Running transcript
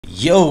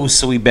Yo,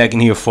 so we back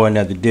in here for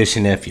another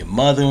edition of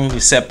F-ya-Motha.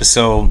 This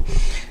episode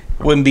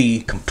wouldn't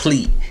be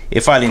complete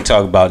if I didn't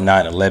talk about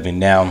 9/11.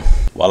 Now,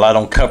 while I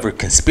don't cover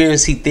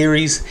conspiracy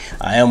theories,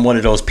 I am one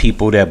of those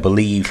people that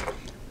believe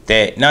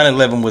that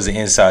 9/11 was an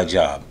inside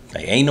job.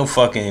 Like, ain't no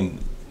fucking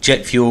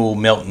jet fuel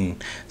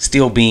melting,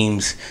 steel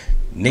beams,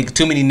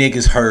 too many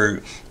niggas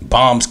hurt,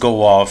 bombs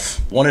go off.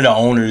 One of the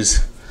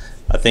owners,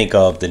 I think,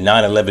 of the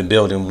 9/11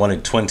 building, one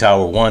of Twin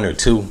Tower 1 or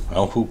 2,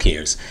 who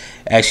cares,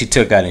 actually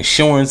took out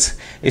insurance.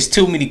 It's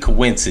too many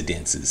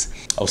coincidences.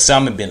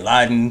 Osama bin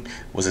Laden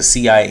was a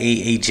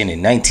CIA agent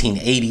in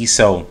 1980,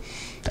 so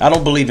I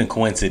don't believe in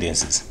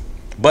coincidences.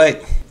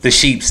 But the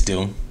sheeps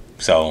do,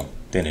 so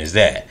then there's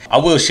that. I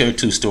will share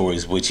two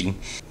stories with you.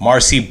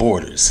 Marcy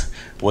Borders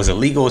was a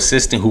legal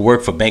assistant who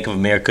worked for Bank of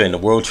America in the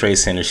World Trade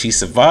Center. She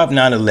survived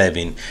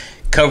 9/11,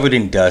 covered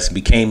in dust,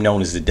 became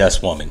known as the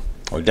Dust Woman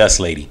or Dust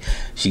Lady.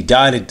 She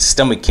died of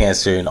stomach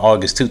cancer in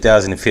August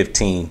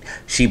 2015.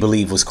 She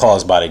believed was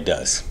caused by the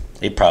dust.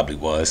 It probably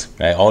was,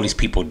 right? All these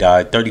people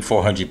died.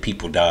 3,400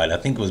 people died. I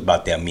think it was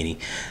about that many.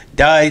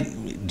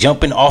 Died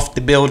jumping off the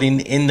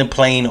building, in the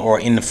plane, or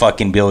in the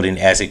fucking building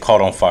as it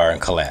caught on fire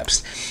and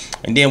collapsed.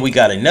 And then we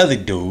got another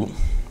dude.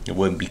 It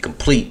wouldn't be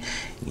complete.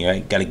 You know,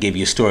 got to give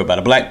you a story about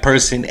a black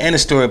person and a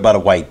story about a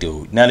white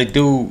dude. Now the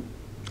dude,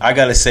 I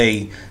got to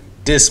say,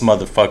 this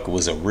motherfucker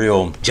was a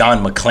real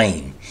John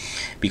McClane.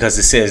 Because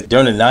it says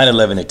during the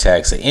 9/11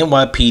 attacks, an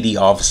NYPD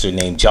officer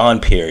named John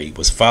Perry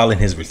was filing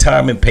his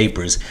retirement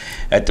papers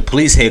at the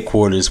police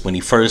headquarters when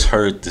he first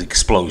heard the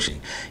explosion.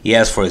 He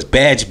asked for his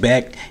badge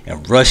back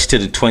and rushed to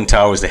the Twin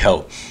Towers to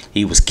help.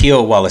 He was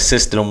killed while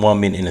assisting a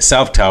woman in the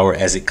South Tower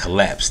as it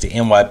collapsed. The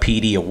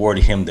NYPD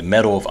awarded him the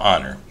Medal of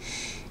Honor.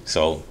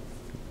 So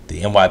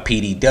the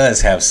NYPD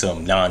does have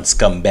some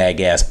non-scumbag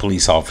ass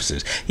police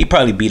officers. He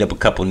probably beat up a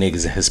couple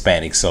niggas and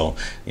Hispanics, so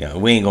you know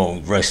we ain't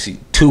gonna rush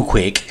too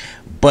quick.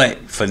 But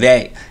for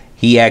that,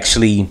 he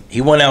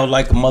went out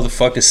like a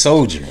motherfucking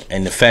soldier,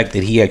 and the fact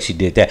that he actually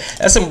did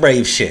that's some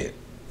brave shit.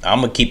 I'm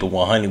gonna keep it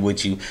 100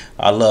 with you.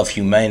 I love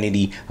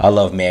humanity. I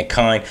love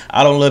mankind.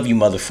 I don't love you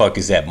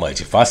motherfuckers that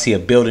much. If I see a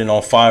building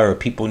on fire or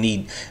people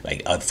need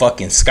like a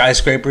fucking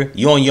skyscraper,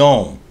 you on your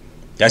own.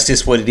 That's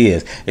just what it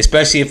is.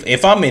 Especially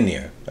if I'm in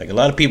there. Like a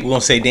lot of people gonna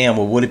say, damn,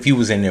 well, what if you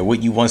was in there?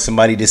 Wouldn't you want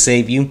somebody to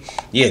save you?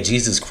 Yeah,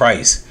 Jesus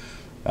Christ.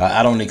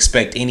 I don't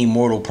expect any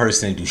mortal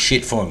person to do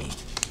shit for me.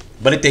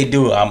 But if they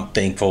do, I'm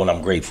thankful and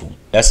I'm grateful.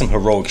 That's some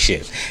heroic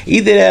shit.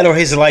 Either that or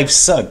his life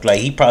sucked. Like,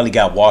 he probably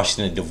got washed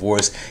in a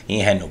divorce. He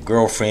ain't had no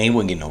girlfriend. He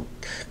wouldn't get no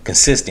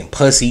consistent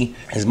pussy.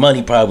 His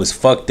money probably was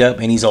fucked up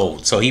and he's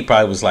old. So he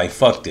probably was like,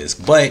 fuck this.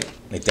 But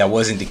if that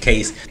wasn't the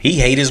case, he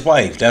hate his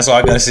wife. That's all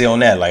I gotta say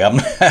on that. Like,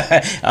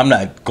 I'm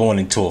not going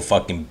into a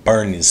fucking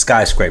burning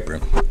skyscraper.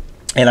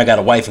 And I got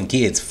a wife and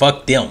kids.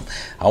 Fuck them.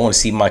 I want to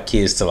see my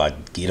kids till I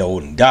get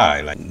old and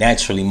die. Like,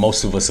 naturally,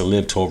 most of us will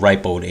live to a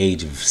ripe old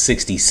age of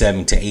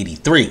 67 to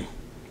 83.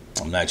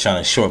 I'm not trying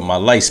to shorten my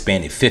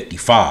lifespan at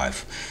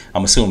 55.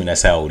 I'm assuming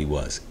that's how old he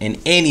was.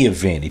 In any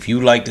event, if you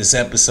like this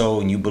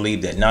episode and you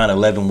believe that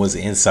 9/11 was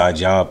an inside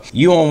job,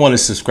 you don't want to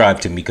subscribe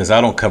to me because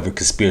I don't cover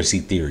conspiracy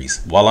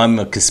theories. While I'm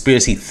a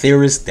conspiracy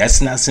theorist, that's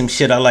not some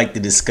shit I like to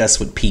discuss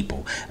with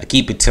people. I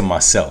keep it to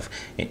myself.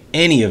 In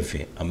any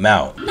event, I'm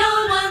out.